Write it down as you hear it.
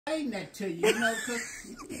explain that to you, you know,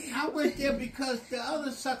 because I went there because the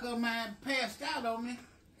other sucker of mine passed out on me.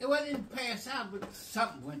 It wasn't pass out, but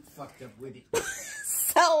something went fucked up with it.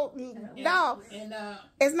 So, no,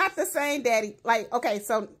 it's not the same, Daddy. Like, okay,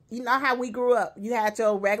 so you know how we grew up. You had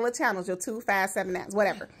your regular channels, your 2, 5, 7 apps,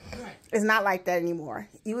 whatever. Right. It's not like that anymore.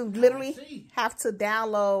 You literally have to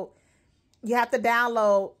download. You have to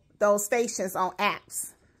download those stations on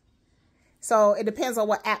apps. So it depends on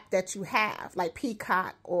what app that you have, like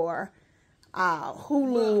Peacock or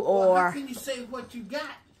Hulu or. How can you say what you got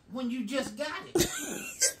when you just got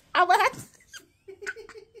it? I'm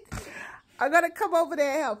gonna come over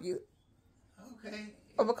there and help you. Okay.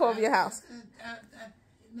 I'm gonna come over your house.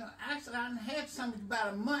 No, actually, I had something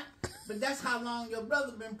about a month, but that's how long your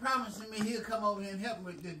brother been promising me he'll come over here and help me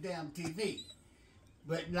with this damn TV.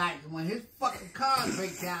 But like when his fucking car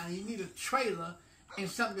breaks down and you need a trailer and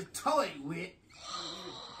something to tow it with,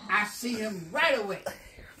 I see him right away.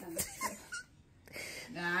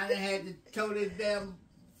 Now I done had to tow this damn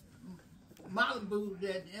Malibu,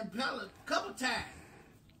 that Impala, a couple times.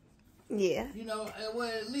 Yeah. You know, well,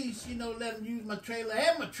 at least, you know, let him use my trailer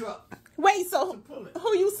and my truck. Wait, so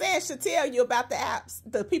who you saying should tell you about the apps?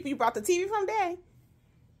 The people you brought the TV from, Daddy?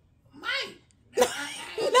 Mike.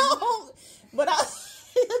 No, but I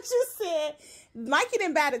just said Mikey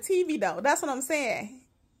didn't buy the TV though. That's what I'm saying.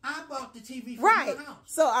 I bought the TV from right. your house.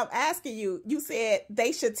 So I'm asking you. You said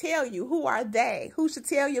they should tell you. Who are they? Who should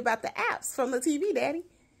tell you about the apps from the TV, Daddy?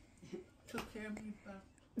 Took care of me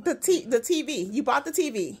about the TV. You bought the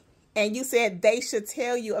TV. And you said they should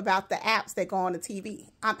tell you about the apps that go on the TV.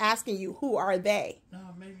 I'm asking you, who are they? No,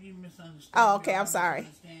 maybe you misunderstand. Oh, okay. I'm sorry.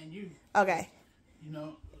 Understand you. Okay. You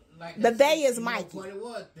know, like the they is Mikey. What it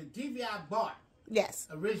was, the TV I bought. Yes.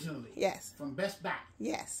 Originally. Yes. From Best Buy.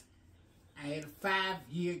 Yes. I had a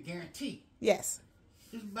 5-year guarantee. Yes.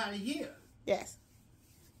 It was about a year. Yes.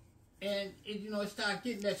 And it, you know, it started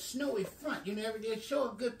getting that snowy front. You know, every day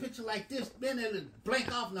show a good picture like this, then it'll blink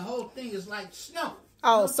off, and the whole thing is like snow.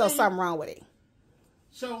 Oh, so something wrong with it.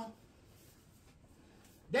 So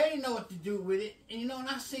they didn't know what to do with it. And you know, and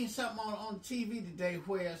I seen something on TV today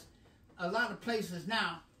where a lot of places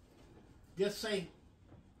now just say,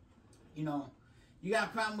 you know, you got a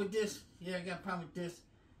problem with this? Yeah, I got a problem with this.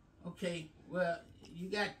 Okay, well, you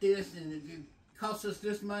got this, and it costs us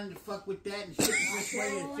this money to fuck with that, and ship it this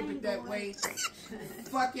way and ship it that way.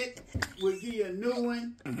 Fuck it. We'll give you a new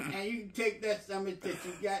one, and you can take that something that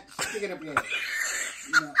you got, stick it up your head.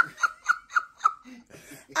 You know.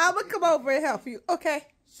 I'm gonna come over and help you. Okay.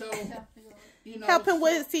 So, you know, help him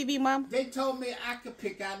with his TV, Mom. They told me I could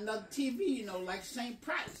pick out another TV, you know, like same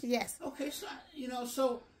price. Yes. Okay, so you know,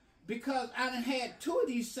 so because I done had 2 of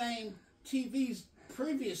these same TVs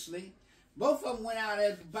previously, both of them went out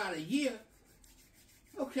at about a year.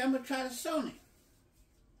 Okay, I'm gonna try the Sony.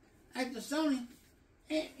 At the Sony,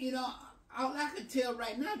 and you know. All I can tell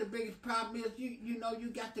right now, the biggest problem is you know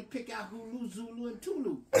you got to pick out Hulu, Zulu, and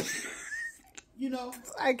Tulu. You know.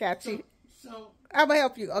 I got you. So I'm gonna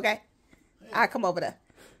help you. Okay. Yeah. I'll come over there.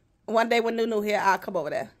 One day when Nunu here, I'll come over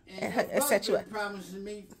there and set you up. Promising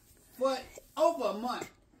me for over a month.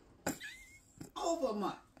 Over a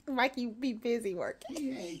month. Mikey be busy working.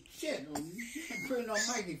 He ain't shit on you. You ain't putting on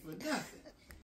Mikey for nothing.